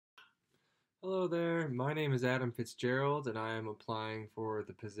Hello there, my name is Adam Fitzgerald, and I am applying for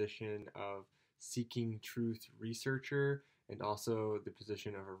the position of Seeking Truth Researcher and also the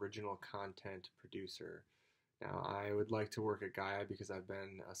position of Original Content Producer. Now, I would like to work at Gaia because I've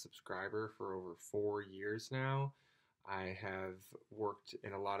been a subscriber for over 4 years now. I have worked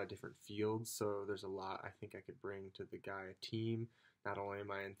in a lot of different fields, so there's a lot I think I could bring to the Gaia team. Not only am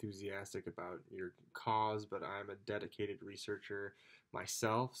I enthusiastic about your cause, but I'm a dedicated researcher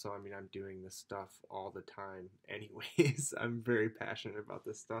myself. So, I'm doing this stuff all the time, anyways. I'm very passionate about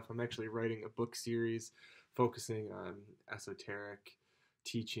this stuff. I'm actually writing a book series focusing on esoteric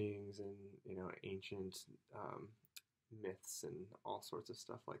teachings and ancient myths and all sorts of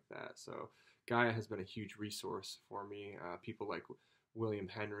stuff like that. So Gaia has been a huge resource for me. People like William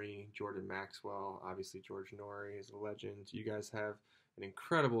Henry, Jordan Maxwell, obviously George Norrie is a legend. You guys have an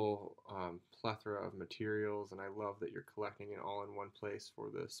incredible plethora of materials, and I love that you're collecting it all in one place for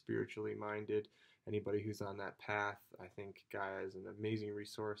the spiritually minded. Anybody who's on that path, I think Gaia is an amazing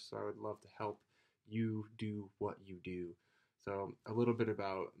resource, so I would love to help you do what you do. So, a little bit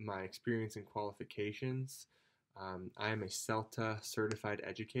about my experience and qualifications. I am a CELTA certified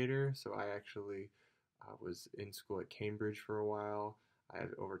educator, so I actually was in school at Cambridge for a while. I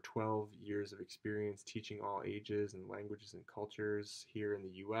have over 12 years of experience teaching all ages and languages and cultures here in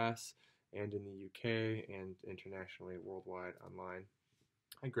the US and in the UK and internationally, worldwide, online.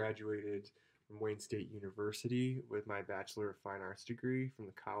 I graduated from Wayne State University with my Bachelor of Fine Arts degree from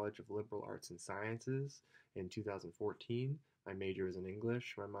the College of Liberal Arts and Sciences in 2014. My major was in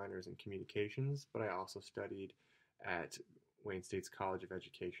English, my minor is in communications, but I also studied at Wayne State's College of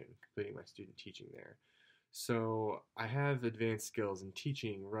Education, completing my student teaching there. So I have advanced skills in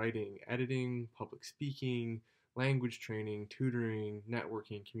teaching, writing, editing, public speaking, language training, tutoring,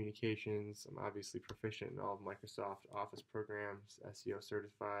 networking, communications. I'm obviously proficient in all of Microsoft Office programs, SEO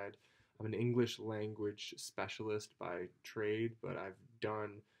certified. I'm an English language specialist by trade, but I've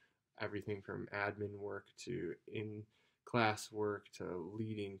done everything from admin work to in class work to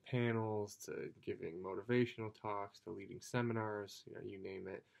leading panels to giving motivational talks to leading seminars, you name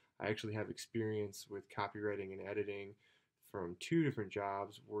it. I actually have experience with copywriting and editing from two different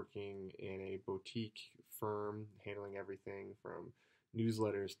jobs, working in a boutique firm, handling everything from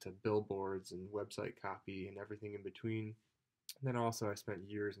newsletters to billboards and website copy and everything in between. And then also, I spent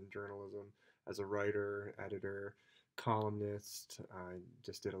years in journalism as a writer, editor, columnist. I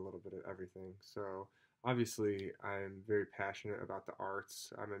just did a little bit of everything. So, obviously, I'm very passionate about the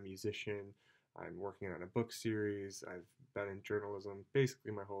arts. I'm a musician. I'm working on a book series. I've been in journalism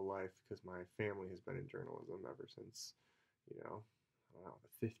basically my whole life because my family has been in journalism ever since, I don't know,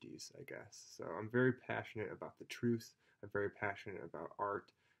 the 50s, I guess. So I'm very passionate about the truth. I'm very passionate about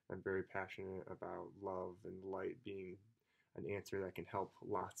art. I'm very passionate about love and light being an answer that can help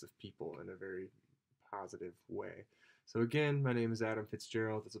lots of people in a very positive way. So again, my name is Adam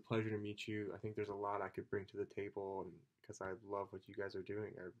Fitzgerald. It's a pleasure to meet you. I think there's a lot I could bring to the table, and because I love what you guys are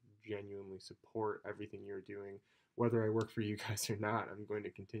doing. I genuinely support everything you're doing. Whether I work for you guys or not, I'm going to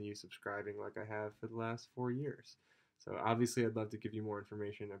continue subscribing like I have for the last 4 years. So obviously, I'd love to give you more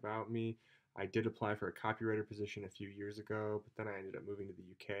information about me. I did apply for a copywriter position a few years ago, but then I ended up moving to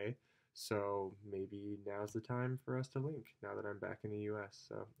the UK. So maybe now's the time for us to link now that I'm back in the US.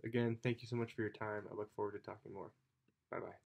 So again, thank you so much for your time. I look forward to talking more. Bye bye.